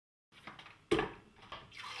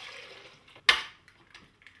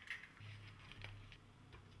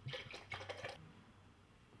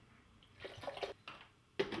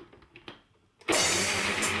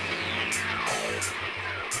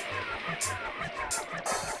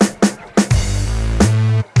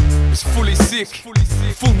sick,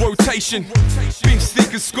 full rotation.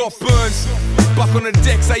 Bingethinkers Scott Burns, back on the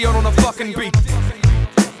decks, Ayon on a fucking beat.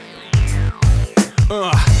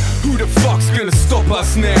 Who the fuck's gonna stop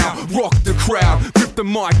us now? Rock the crowd, grip the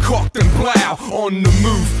mic, cocked and plow. On the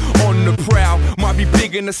move, on the prowl. Might be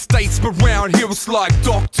big in the States, but round here it's like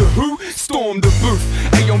Doctor Who. Storm the booth,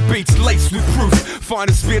 Ayon beats laced with proof. Find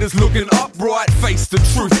the spitters looking upright, face the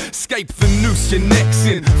truth. Escape the noose, your neck's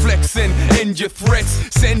in. Flexing, end your threats.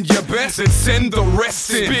 Send your best and send the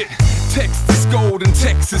rest in. Spit, Texas gold and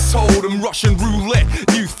Texas Hold'em. Russian roulette,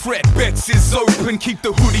 new threat, bets is open. Keep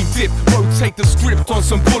the hoodie dip, rotate the script on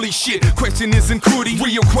some bully shit. Question isn't could he?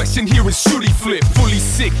 Real question here is should he flip? Fully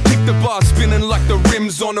sick, keep the bar spinning like the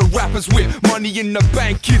rims on a rapper's whip. Money in the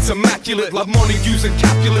bank, kids immaculate. Like money using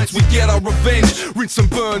calculates, we get our revenge. Rinse some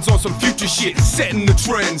burns on some future shit, setting the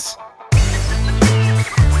trends.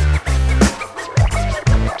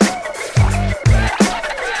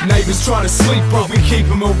 Neighbors trying to sleep, but we keep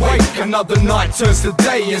them awake. Another night turns to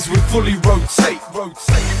day as we fully rotate.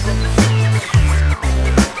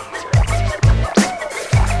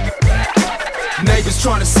 Neighbors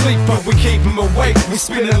trying to sleep, but we keep them awake. We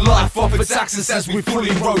spinning life off its axis as we fully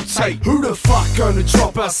rotate. Who the fuck gonna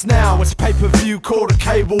drop us now? It's pay-per-view, call the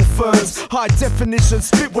cable firms. High definition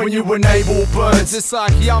spit when you enable burns. It's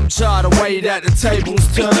like Yamcha, the way that the tables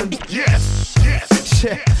turn. Yes, yes.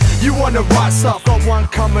 Yeah, you want the right stuff, got one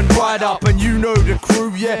coming right up. And you know the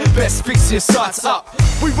crew, yeah, best fix your sights up.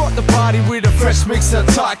 We rock the party with a fresh mix of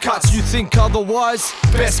tight cuts. You think otherwise?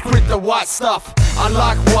 Best quit the white stuff. I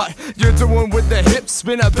like what you're doing with the hips.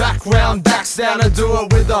 Spin a background, dax down and do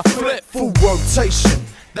it with a flip. Full rotation,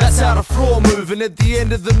 that's how the floor move. And at the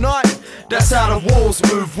end of the night, that's how the walls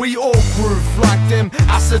move. We all groove like them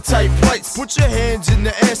acetate plates. Put your hands in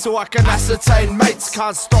the air so I can ascertain mates.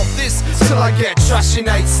 Can't stop this till I get trash in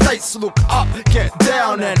 8 states. Look up, get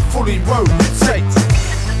down and fully rotate.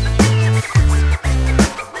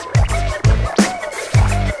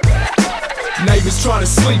 Neighbors trying to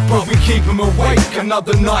sleep, but we keep them awake.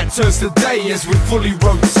 Another night turns to day as we fully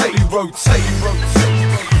rotate.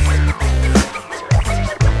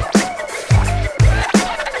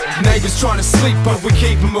 Neighbors trying to sleep, but we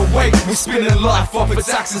keep them awake. We spinning life off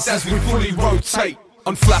its axis as we fully rotate.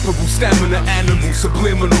 Unflappable stamina, animal,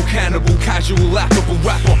 subliminal, cannibal, casual, laughable,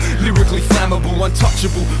 rapper, lyrically flammable,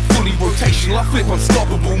 untouchable, fully rotational, I flip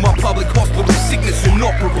unstoppable, my public hospital, sickness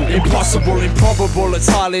inoperable. Impossible, improbable, it's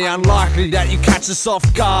highly unlikely that you catch us off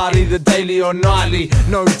guard, either daily or nightly.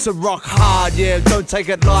 Known to rock hard, yeah, don't take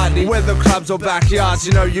it lightly. Whether clubs or backyards,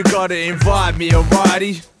 you know you gotta invite me,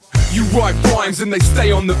 alrighty? You write rhymes and they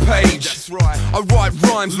stay on the page. That's right. I write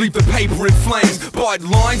rhymes, leave the paper in flames. Bite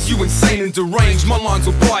lines, you insane and deranged. My lines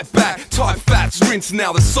will bite back, type facts, rinse,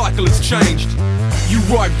 now the cycle has changed. You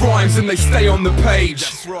write rhymes and they stay on the page.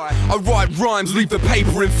 That's right. I write rhymes, leave the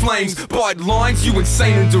paper in flames. Bite lines, you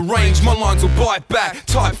insane and deranged. My lines will bite back,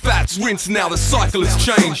 type facts, rinse, now the cycle has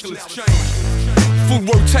changed. Full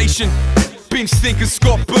rotation, Bingethinkers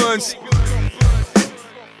Scott Burns.